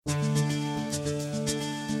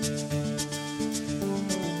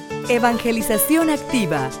Evangelización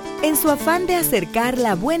Activa, en su afán de acercar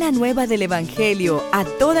la buena nueva del Evangelio a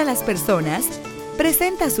todas las personas,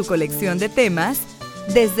 presenta su colección de temas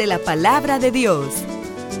desde la Palabra de Dios.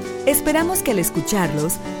 Esperamos que al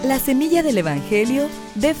escucharlos, la semilla del Evangelio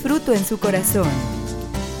dé fruto en su corazón.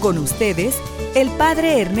 Con ustedes, el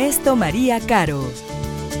Padre Ernesto María Caro.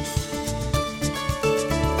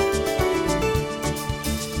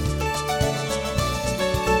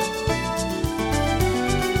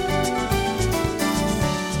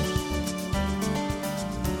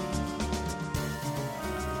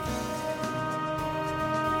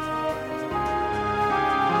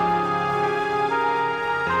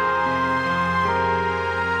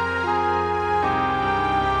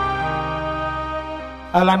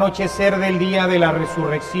 Al anochecer del día de la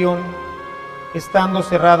resurrección, estando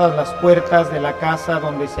cerradas las puertas de la casa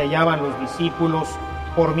donde se hallaban los discípulos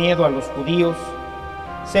por miedo a los judíos,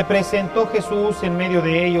 se presentó Jesús en medio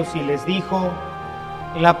de ellos y les dijo: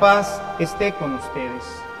 «La paz esté con ustedes».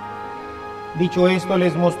 Dicho esto,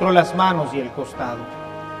 les mostró las manos y el costado.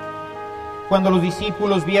 Cuando los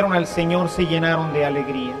discípulos vieron al Señor, se llenaron de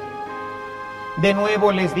alegría. De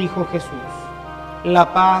nuevo les dijo Jesús: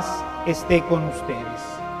 «La paz esté con ustedes.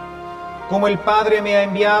 Como el Padre me ha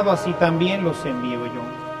enviado, así también los envío yo».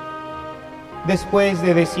 Después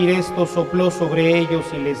de decir esto, sopló sobre ellos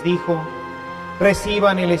y les dijo: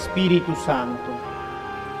 «Reciban el Espíritu Santo.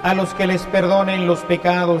 A los que les perdonen los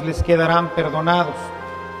pecados les quedarán perdonados,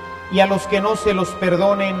 y a los que no se los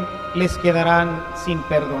perdonen les quedarán sin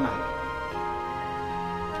perdonar».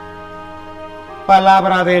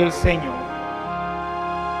 Palabra del Señor.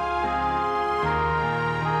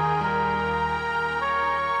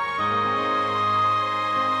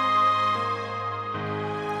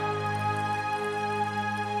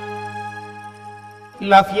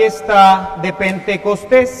 La fiesta de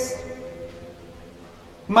Pentecostés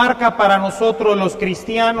marca para nosotros los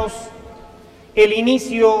cristianos el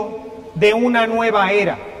inicio de una nueva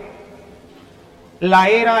era, la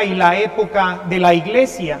era y la época de la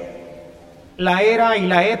Iglesia, la era y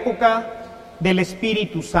la época del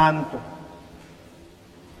Espíritu Santo.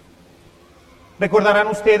 Recordarán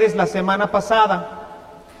ustedes la semana pasada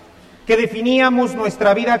que definíamos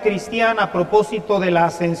nuestra vida cristiana a propósito de la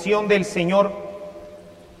ascensión del Señor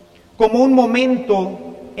como un momento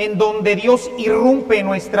en donde Dios irrumpe en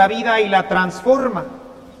nuestra vida y la transforma.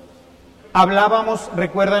 Hablábamos,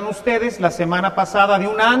 recuerdan ustedes, la semana pasada de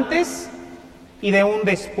un antes y de un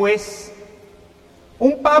después.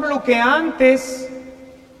 Un Pablo que antes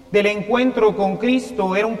del encuentro con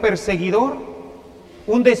Cristo era un perseguidor,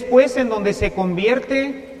 un después en donde se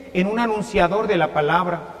convierte en un anunciador de la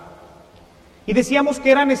palabra. Y decíamos que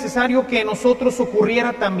era necesario que en nosotros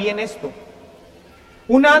ocurriera también esto.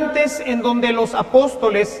 Un antes en donde los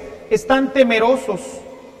apóstoles están temerosos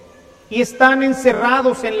y están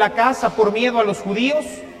encerrados en la casa por miedo a los judíos,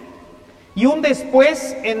 y un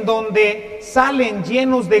después en donde salen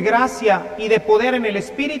llenos de gracia y de poder en el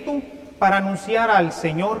Espíritu para anunciar al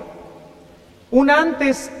Señor. Un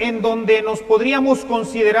antes en donde nos podríamos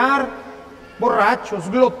considerar borrachos,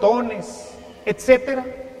 glotones, etc.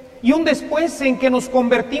 Y un después en que nos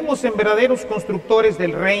convertimos en verdaderos constructores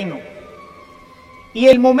del reino. Y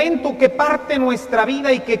el momento que parte nuestra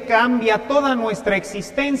vida y que cambia toda nuestra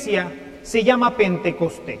existencia se llama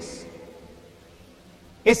Pentecostés.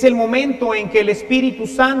 Es el momento en que el Espíritu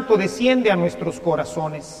Santo desciende a nuestros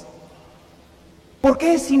corazones. ¿Por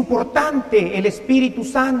qué es importante el Espíritu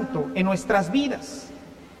Santo en nuestras vidas?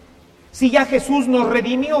 Si ya Jesús nos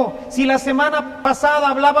redimió, si la semana pasada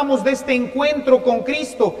hablábamos de este encuentro con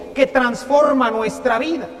Cristo que transforma nuestra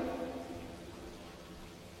vida.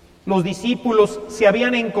 Los discípulos se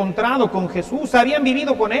habían encontrado con Jesús, habían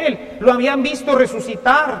vivido con Él, lo habían visto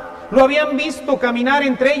resucitar, lo habían visto caminar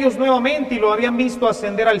entre ellos nuevamente y lo habían visto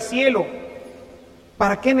ascender al cielo.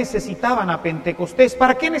 ¿Para qué necesitaban a Pentecostés?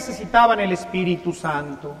 ¿Para qué necesitaban el Espíritu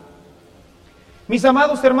Santo? Mis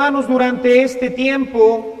amados hermanos, durante este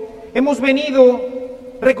tiempo hemos venido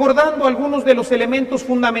recordando algunos de los elementos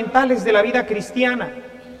fundamentales de la vida cristiana.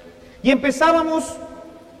 Y empezábamos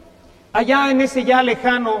allá en ese ya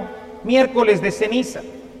lejano miércoles de ceniza.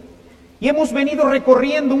 Y hemos venido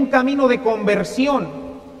recorriendo un camino de conversión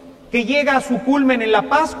que llega a su culmen en la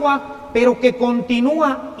Pascua, pero que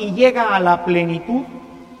continúa y llega a la plenitud.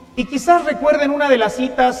 Y quizás recuerden una de las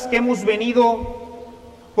citas que hemos venido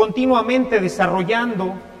continuamente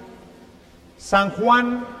desarrollando, San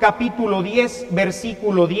Juan capítulo 10,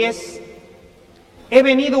 versículo 10. He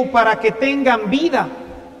venido para que tengan vida,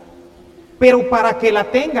 pero para que la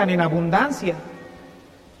tengan en abundancia.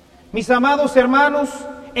 Mis amados hermanos,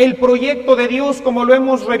 el proyecto de Dios, como lo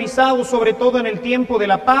hemos revisado sobre todo en el tiempo de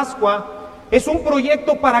la Pascua, es un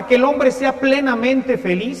proyecto para que el hombre sea plenamente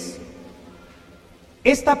feliz.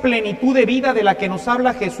 Esta plenitud de vida de la que nos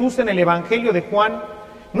habla Jesús en el Evangelio de Juan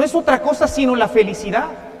no es otra cosa sino la felicidad.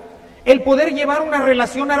 El poder llevar una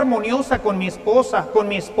relación armoniosa con mi esposa, con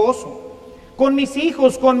mi esposo, con mis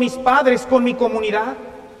hijos, con mis padres, con mi comunidad.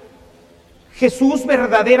 Jesús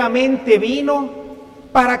verdaderamente vino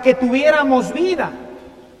para que tuviéramos vida,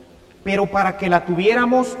 pero para que la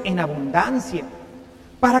tuviéramos en abundancia,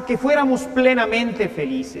 para que fuéramos plenamente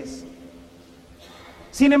felices.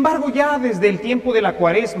 Sin embargo, ya desde el tiempo de la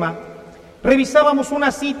Cuaresma, revisábamos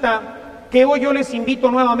una cita que hoy yo les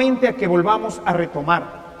invito nuevamente a que volvamos a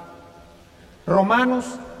retomar. Romanos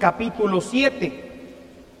capítulo 7.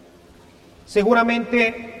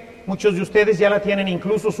 Seguramente muchos de ustedes ya la tienen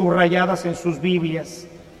incluso subrayadas en sus Biblias.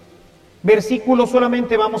 Versículos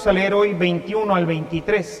solamente vamos a leer hoy 21 al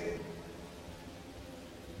 23.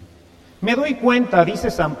 Me doy cuenta,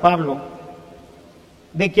 dice San Pablo,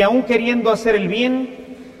 de que aún queriendo hacer el bien,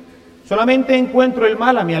 solamente encuentro el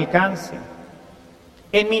mal a mi alcance.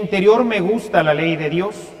 En mi interior me gusta la ley de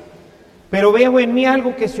Dios, pero veo en mí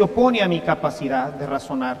algo que se opone a mi capacidad de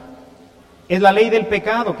razonar. Es la ley del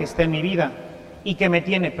pecado que está en mi vida y que me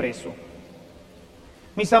tiene preso.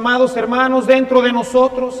 Mis amados hermanos, dentro de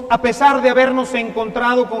nosotros, a pesar de habernos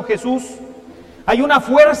encontrado con Jesús, hay una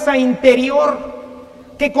fuerza interior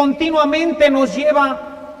que continuamente nos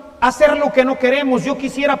lleva a hacer lo que no queremos. Yo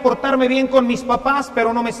quisiera portarme bien con mis papás,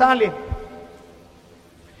 pero no me sale.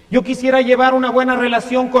 Yo quisiera llevar una buena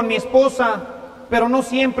relación con mi esposa, pero no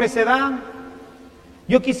siempre se da.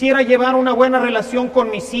 Yo quisiera llevar una buena relación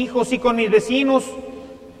con mis hijos y con mis vecinos,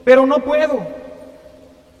 pero no puedo.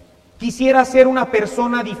 Quisiera ser una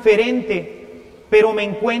persona diferente, pero me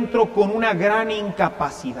encuentro con una gran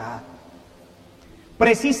incapacidad.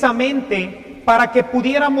 Precisamente para que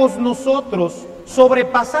pudiéramos nosotros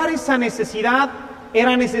sobrepasar esa necesidad,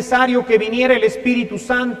 era necesario que viniera el Espíritu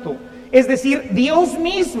Santo, es decir, Dios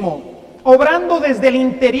mismo, obrando desde el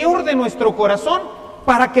interior de nuestro corazón,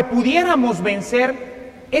 para que pudiéramos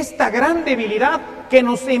vencer esta gran debilidad que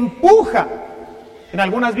nos empuja. En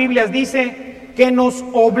algunas Biblias dice que nos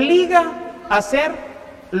obliga a hacer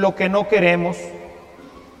lo que no queremos.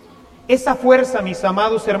 Esa fuerza, mis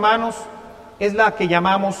amados hermanos, es la que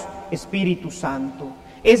llamamos Espíritu Santo.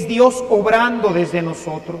 Es Dios obrando desde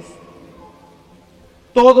nosotros.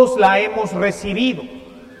 Todos la hemos recibido.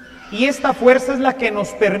 Y esta fuerza es la que nos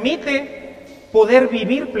permite poder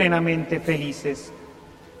vivir plenamente felices.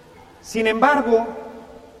 Sin embargo,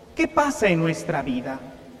 ¿qué pasa en nuestra vida?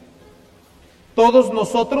 Todos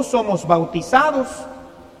nosotros somos bautizados.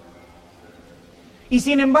 Y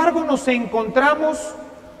sin embargo nos encontramos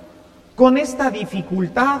con esta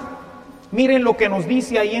dificultad. Miren lo que nos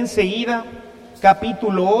dice ahí enseguida,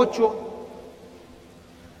 capítulo 8,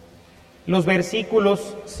 los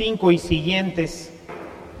versículos 5 y siguientes.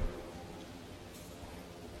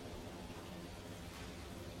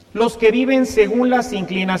 Los que viven según las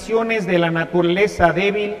inclinaciones de la naturaleza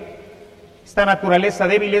débil, esta naturaleza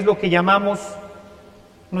débil es lo que llamamos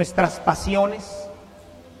nuestras pasiones,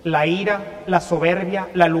 la ira, la soberbia,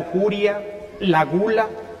 la lujuria, la gula,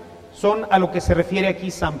 son a lo que se refiere aquí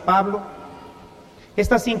San Pablo.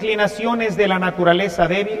 Estas inclinaciones de la naturaleza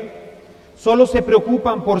débil solo se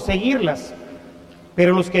preocupan por seguirlas,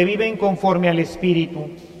 pero los que viven conforme al Espíritu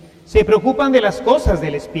se preocupan de las cosas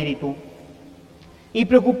del Espíritu. Y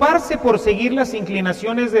preocuparse por seguir las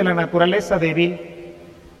inclinaciones de la naturaleza débil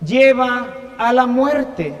lleva a la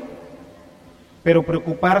muerte, pero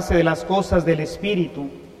preocuparse de las cosas del Espíritu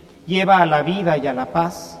lleva a la vida y a la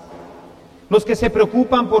paz. Los que se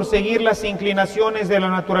preocupan por seguir las inclinaciones de la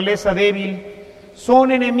naturaleza débil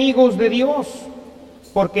son enemigos de Dios,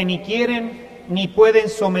 porque ni quieren ni pueden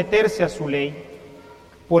someterse a su ley.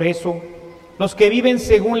 Por eso, los que viven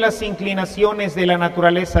según las inclinaciones de la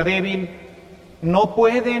naturaleza débil no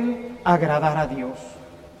pueden agradar a Dios.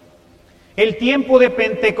 El tiempo de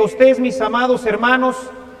Pentecostés, mis amados hermanos,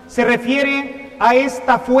 se refiere a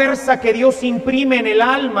esta fuerza que Dios imprime en el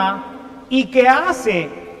alma y que hace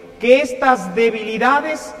que estas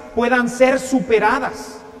debilidades puedan ser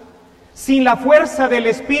superadas. Sin la fuerza del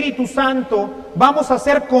Espíritu Santo vamos a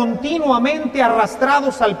ser continuamente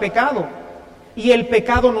arrastrados al pecado y el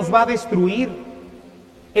pecado nos va a destruir.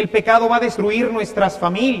 El pecado va a destruir nuestras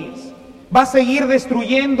familias, va a seguir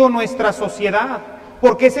destruyendo nuestra sociedad,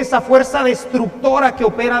 porque es esa fuerza destructora que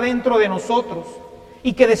opera dentro de nosotros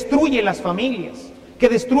y que destruye las familias, que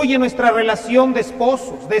destruye nuestra relación de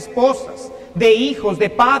esposos, de esposas, de hijos, de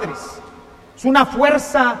padres. Es una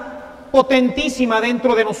fuerza potentísima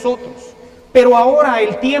dentro de nosotros. pero ahora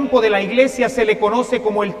el tiempo de la iglesia se le conoce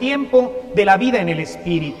como el tiempo de la vida en el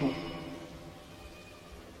Espíritu.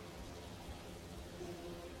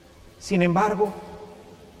 Sin embargo,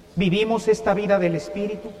 ¿vivimos esta vida del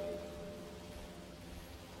Espíritu?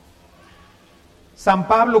 San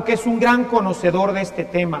Pablo, que es un gran conocedor de este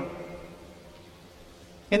tema,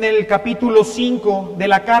 en el capítulo 5 de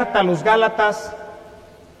la carta a los Gálatas,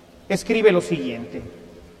 escribe lo siguiente.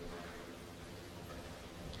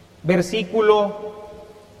 Versículo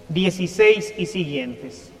 16 y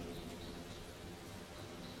siguientes.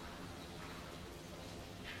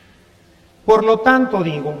 Por lo tanto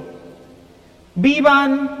digo,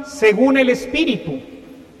 vivan según el Espíritu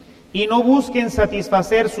y no busquen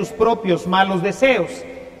satisfacer sus propios malos deseos.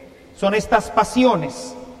 Son estas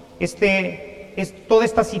pasiones, es toda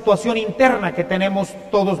esta situación interna que tenemos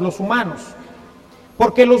todos los humanos.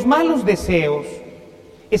 Porque los malos deseos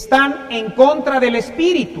están en contra del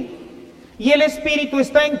Espíritu y el Espíritu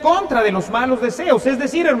está en contra de los malos deseos. Es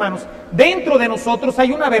decir, hermanos, dentro de nosotros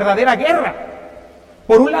hay una verdadera guerra.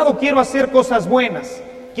 Por un lado quiero hacer cosas buenas,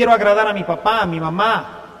 quiero agradar a mi papá, a mi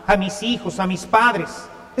mamá, a mis hijos, a mis padres.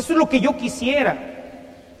 Eso es lo que yo quisiera.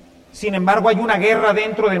 Sin embargo, hay una guerra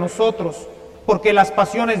dentro de nosotros, porque las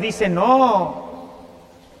pasiones dicen, no,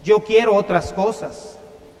 yo quiero otras cosas.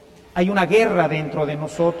 Hay una guerra dentro de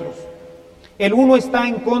nosotros. El uno está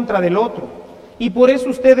en contra del otro, y por eso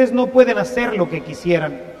ustedes no pueden hacer lo que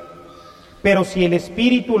quisieran. Pero si el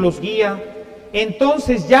Espíritu los guía,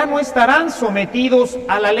 entonces ya no estarán sometidos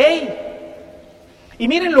a la ley. Y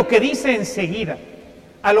miren lo que dice enseguida.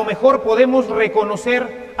 A lo mejor podemos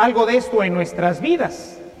reconocer algo de esto en nuestras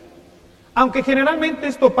vidas, aunque generalmente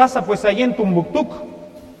esto pasa pues allí en Tumbuctuc.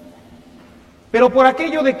 Pero por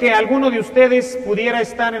aquello de que alguno de ustedes pudiera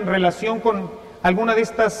estar en relación con alguna de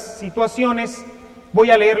estas situaciones, voy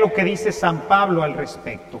a leer lo que dice San Pablo al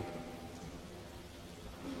respecto.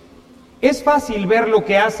 Es fácil ver lo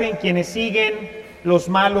que hacen quienes siguen los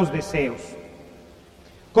malos deseos.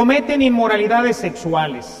 Cometen inmoralidades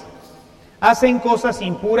sexuales, hacen cosas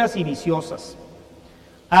impuras y viciosas,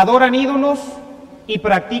 adoran ídolos y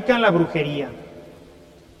practican la brujería,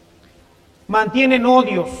 mantienen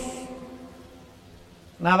odios,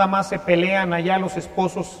 nada más se pelean allá los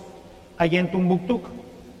esposos allá en Tumbuctuc.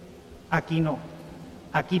 Aquí no,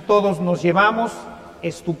 aquí todos nos llevamos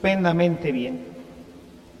estupendamente bien.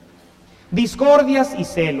 Discordias y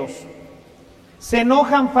celos, se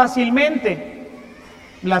enojan fácilmente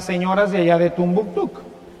las señoras de allá de Tumbuctuc.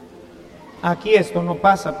 Aquí esto no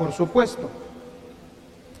pasa, por supuesto.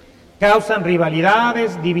 Causan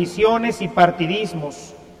rivalidades, divisiones y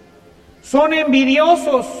partidismos. Son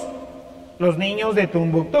envidiosos los niños de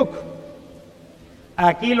Tumbuctuc.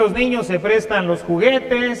 Aquí los niños se prestan los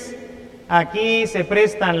juguetes, aquí se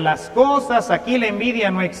prestan las cosas, aquí la envidia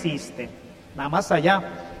no existe. Nada más allá.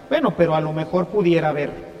 Bueno, pero a lo mejor pudiera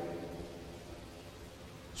haber.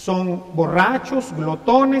 Son borrachos,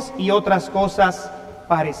 glotones y otras cosas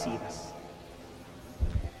parecidas.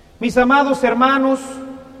 Mis amados hermanos,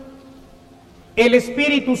 el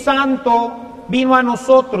Espíritu Santo vino a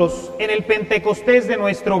nosotros en el Pentecostés de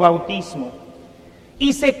nuestro bautismo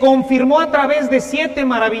y se confirmó a través de 7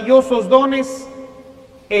 maravillosos dones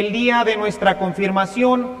el día de nuestra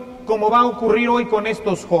confirmación, como va a ocurrir hoy con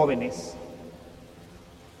estos jóvenes.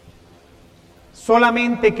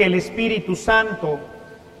 Solamente que el Espíritu Santo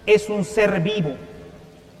es un ser vivo,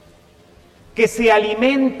 que se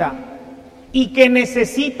alimenta y que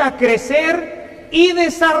necesita crecer y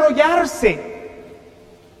desarrollarse.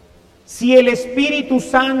 Si el Espíritu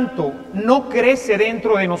Santo no crece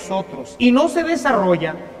dentro de nosotros y no se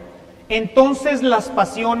desarrolla, entonces las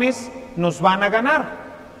pasiones nos van a ganar.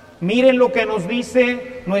 Miren lo que nos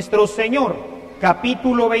dice nuestro Señor,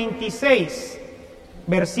 capítulo 26,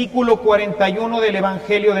 versículo 41 del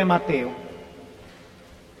Evangelio de Mateo.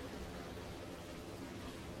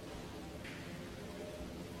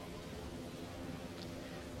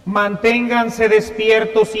 Manténganse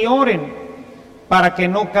despiertos y oren para que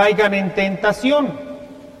no caigan en tentación.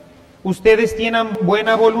 Ustedes tienen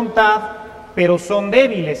buena voluntad, pero son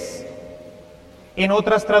débiles. En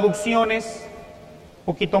otras traducciones,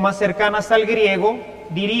 un poquito más cercanas al griego,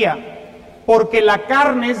 diría, porque la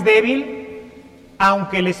carne es débil,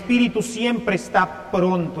 aunque el espíritu siempre está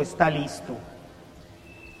pronto, está listo.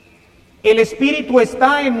 El espíritu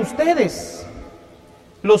está en ustedes,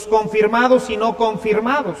 los confirmados y no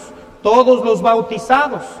confirmados, todos los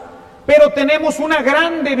bautizados, pero tenemos una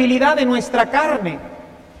gran debilidad en nuestra carne,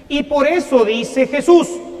 y por eso dice Jesús,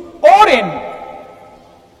 oren,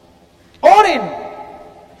 oren,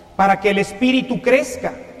 para que el espíritu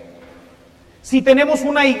crezca. Si tenemos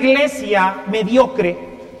una iglesia mediocre,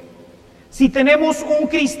 Si tenemos un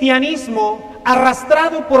cristianismo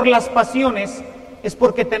arrastrado por las pasiones, es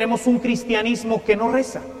porque tenemos un cristianismo que no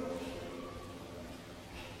reza.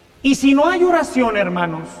 Y si no hay oración,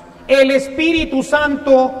 hermanos, el Espíritu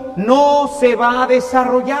Santo no se va a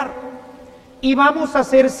desarrollar y vamos a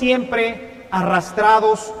ser siempre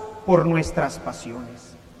arrastrados por nuestras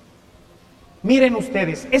pasiones. Miren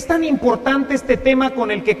ustedes, es tan importante este tema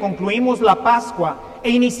con el que concluimos la Pascua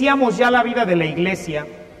e iniciamos ya la vida de la Iglesia,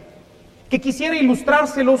 que quisiera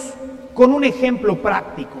ilustrárselos con un ejemplo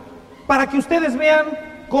práctico, para que ustedes vean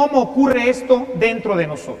cómo ocurre esto dentro de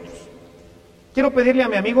nosotros. Quiero pedirle a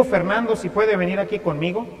mi amigo Fernando si puede venir aquí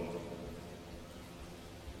conmigo.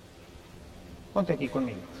 Ponte aquí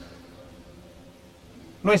conmigo.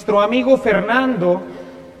 Nuestro amigo Fernando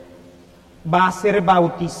va a ser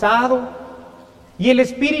bautizado y el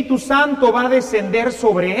Espíritu Santo va a descender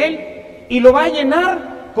sobre él y lo va a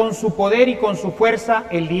llenar con su poder y con su fuerza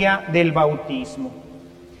el día del bautismo.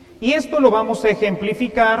 Y esto lo vamos a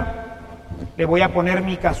ejemplificar. Le voy a poner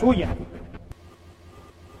mi casulla.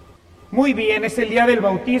 Muy bien, es el día del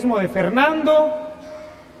bautismo de Fernando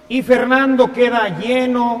y Fernando queda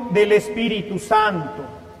lleno del Espíritu Santo.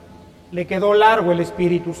 Le quedó largo el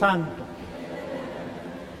Espíritu Santo.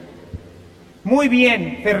 Muy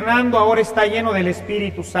bien, Fernando ahora está lleno del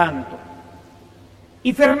Espíritu Santo.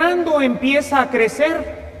 Y Fernando empieza a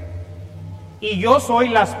crecer. Y yo soy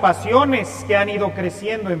las pasiones que han ido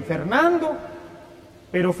creciendo en Fernando,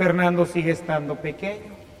 pero Fernando sigue estando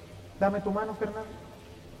pequeño. Dame tu mano, Fernando.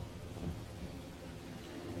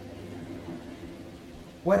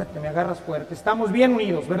 Fuerte, me agarras fuerte. Estamos bien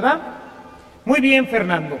unidos, ¿verdad? Muy bien,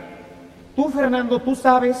 Fernando. Fernando, tú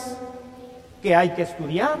sabes que hay que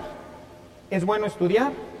estudiar. ¿Es bueno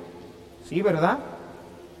estudiar? Sí, ¿verdad?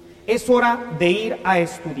 Es hora de ir a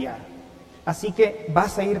estudiar. Así que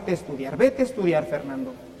vas a irte a estudiar. Vete a estudiar,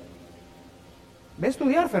 Fernando. Ve a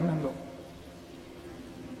estudiar, Fernando.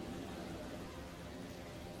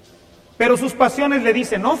 Pero sus pasiones le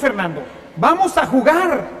dicen, no, Fernando, vamos a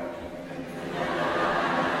jugar.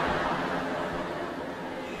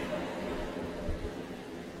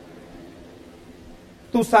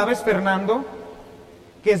 Tú sabes, Fernando,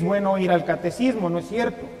 que es bueno ir al catecismo, ¿no es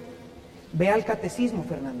cierto? Ve al catecismo,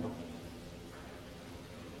 Fernando.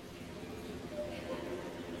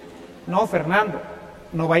 No, Fernando,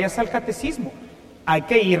 no vayas al catecismo. Hay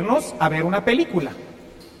que irnos a ver una película.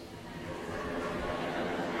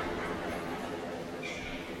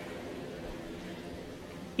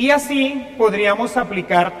 Y así podríamos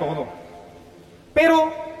aplicar todo.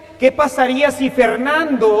 Pero, ¿qué pasaría si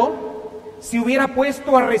Fernando se hubiera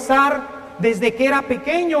puesto a rezar desde que era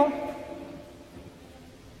pequeño?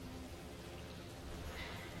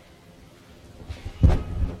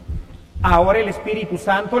 Ahora el Espíritu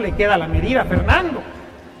Santo le queda la medida a Fernando.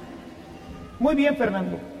 Muy bien,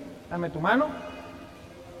 Fernando, dame tu mano.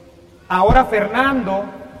 Ahora Fernando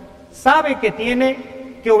sabe que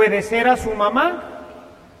tiene que obedecer a su mamá,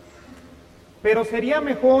 pero sería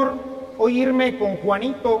mejor oírme con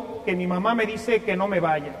Juanito, que mi mamá me dice que no me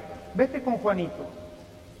vaya. Vete con Juanito.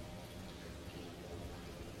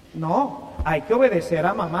 No, hay que obedecer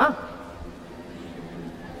a mamá.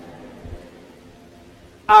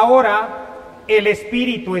 Ahora el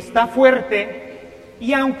espíritu está fuerte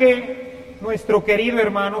y aunque nuestro querido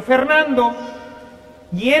hermano Fernando,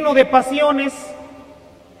 lleno de pasiones,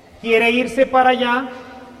 quiere irse para allá,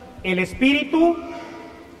 el espíritu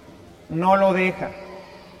no lo deja.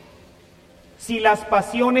 Si las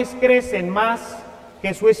pasiones crecen más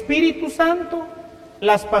que su Espíritu Santo,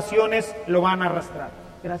 las pasiones lo van a arrastrar.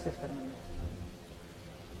 Gracias, Fernando.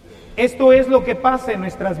 Esto es lo que pasa en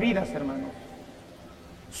nuestras vidas, hermanos.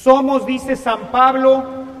 Somos, dice San Pablo,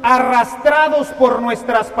 arrastrados por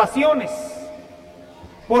nuestras pasiones,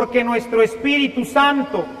 porque nuestro Espíritu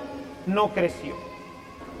Santo no creció,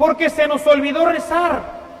 porque se nos olvidó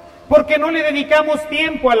rezar, porque no le dedicamos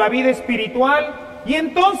tiempo a la vida espiritual, y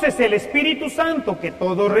entonces el Espíritu Santo que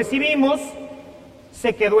todos recibimos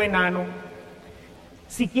se quedó enano.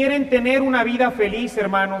 Si quieren tener una vida feliz,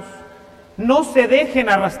 hermanos, no se dejen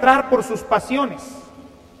arrastrar por sus pasiones.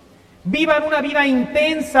 Vivan una vida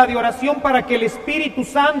intensa de oración para que el Espíritu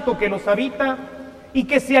Santo que los habita y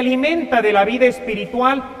que se alimenta de la vida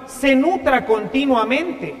espiritual se nutra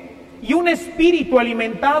continuamente. Y un espíritu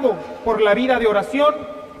alimentado por la vida de oración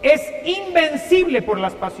es invencible por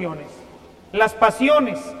las pasiones. Las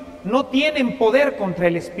pasiones no tienen poder contra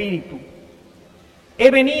el espíritu. He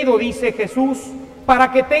venido, dice Jesús,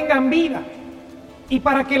 para que tengan vida y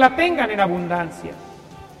para que la tengan en abundancia.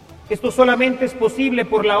 Esto solamente es posible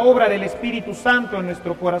por la obra del Espíritu Santo en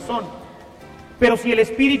nuestro corazón. Pero si el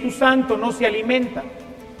Espíritu Santo no se alimenta,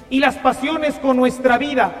 y las pasiones con nuestra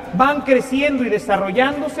vida van creciendo y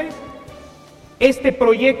desarrollándose, este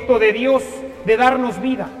proyecto de Dios de darnos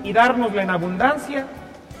vida y dárnosla en abundancia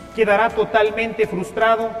quedará totalmente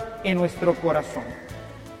frustrado en nuestro corazón.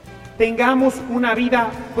 Tengamos una vida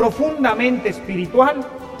profundamente espiritual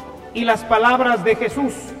y las palabras de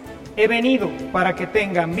Jesús, he venido para que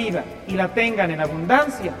tengan vida y la tengan en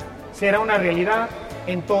abundancia, será una realidad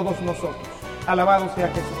en todos nosotros. Alabado sea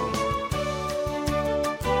Jesucristo.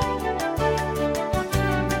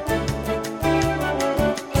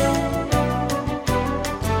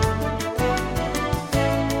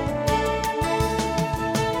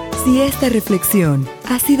 Si esta reflexión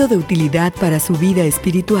ha sido de utilidad para su vida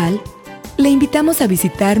espiritual, le invitamos a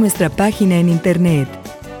visitar nuestra página en internet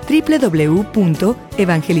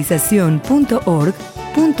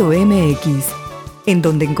www.evangelizacion.org.mx, en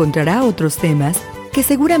donde encontrará otros temas que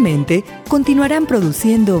seguramente continuarán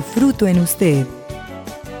produciendo fruto en usted.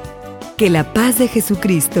 Que la paz de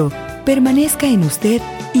Jesucristo permanezca en usted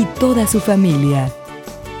y toda su familia,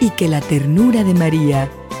 y que la ternura de María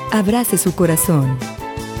abrace su corazón.